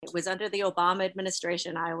it was under the Obama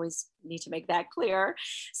administration. I always need to make that clear.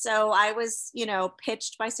 So I was,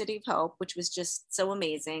 pitched by City of Hope, which was just so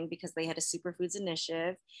amazing because they had a superfoods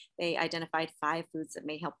initiative. They identified 5 foods that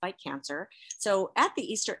may help fight cancer. So at the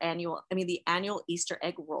the annual Easter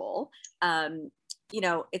egg roll,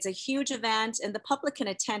 it's a huge event and the public can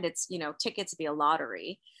attend. It's, tickets via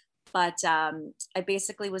lottery. But I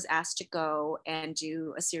basically was asked to go and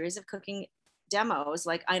do a series of cooking demos.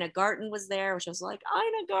 Like Ina Garten was there, which was like,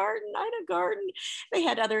 Ina Garten. They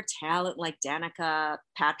had other talent like Danica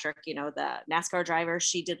Patrick, the NASCAR driver.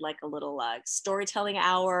 She did like a little storytelling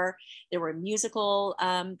hour. There were musical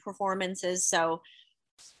performances. So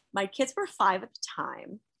my kids were 5 at the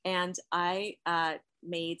time. And I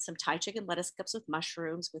made some Thai chicken lettuce cups with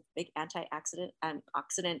mushrooms with big antioxidant and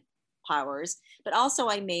oxidant powers, but also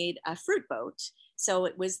I made a fruit boat. So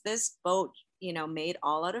it was this boat, made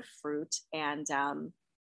all out of fruit. And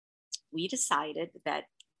we decided that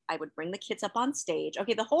I would bring the kids up on stage.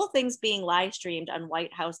 Okay, the whole thing's being live streamed on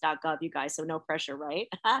whitehouse.gov, you guys, so no pressure, right?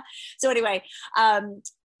 So anyway, and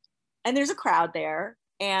there's a crowd there.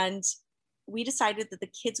 And we decided that the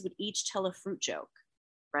kids would each tell a fruit joke,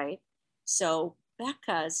 right? So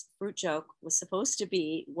Becca's fruit joke was supposed to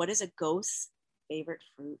be, what is a ghost's favorite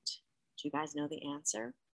fruit? Do you guys know the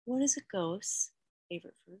answer? What is a ghost's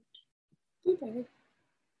favorite fruit? Blueberry.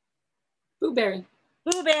 Blueberry.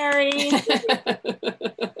 Blueberry.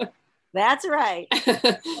 That's right.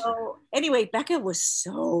 So anyway, Becca was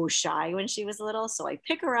so shy when she was little. So I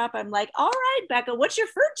pick her up. I'm like, all right, Becca, what's your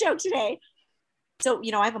fruit joke today? So,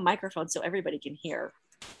 I have a microphone so everybody can hear.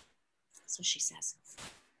 So she says,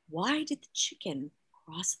 why did the chicken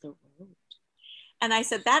cross the road? And I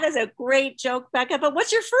said, that is a great joke, Becca, but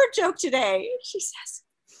what's your fruit joke today? She says,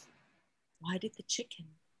 why did the chicken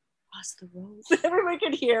cross the road? Everybody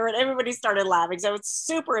could hear it. Everybody started laughing. So it's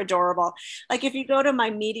super adorable. Like if you go to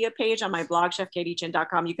my media page on my blog,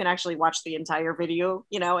 chefkatiechin.com, you can actually watch the entire video,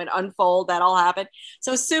 and unfold that all happened.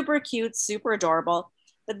 So super cute, super adorable.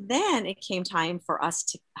 But then it came time for us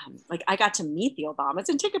to, I got to meet the Obamas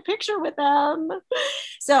and take a picture with them.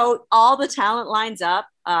 So all the talent lines up.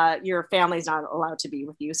 Your family's not allowed to be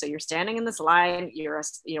with you. So you're standing in this line, you're,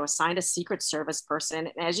 assigned a Secret Service person.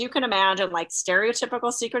 And as you can imagine, like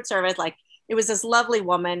stereotypical Secret Service, like it was this lovely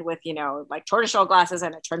woman with, like tortoiseshell glasses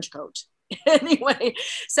and a trench coat. Anyway,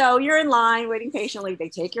 so you're in line waiting patiently. They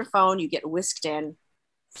take your phone, you get whisked in.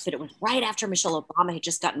 But it was right after Michelle Obama had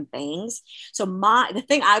just gotten bangs. So the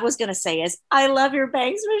thing I was going to say is, I love your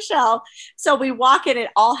bangs, Michelle. So we walk in,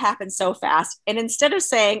 it all happened so fast. And instead of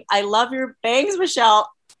saying, I love your bangs, Michelle,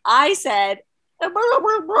 I said,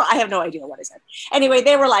 I have no idea what I said. Anyway,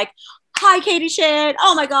 they were like, hi, Katie Chin.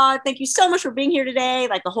 Oh my God, thank you so much for being here today.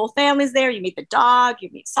 Like the whole family's there. You meet the dog, you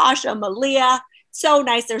meet Sasha, Malia. So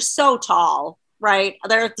nice. They're so tall. Right?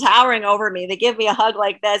 They're towering over me. They give me a hug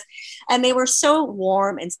like this. And they were so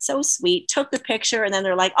warm and so sweet, took the picture. And then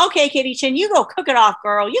they're like, okay, Katie Chin, you go cook it off,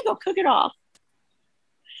 girl. You go cook it off.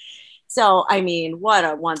 So, what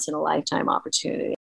a once in a lifetime opportunity.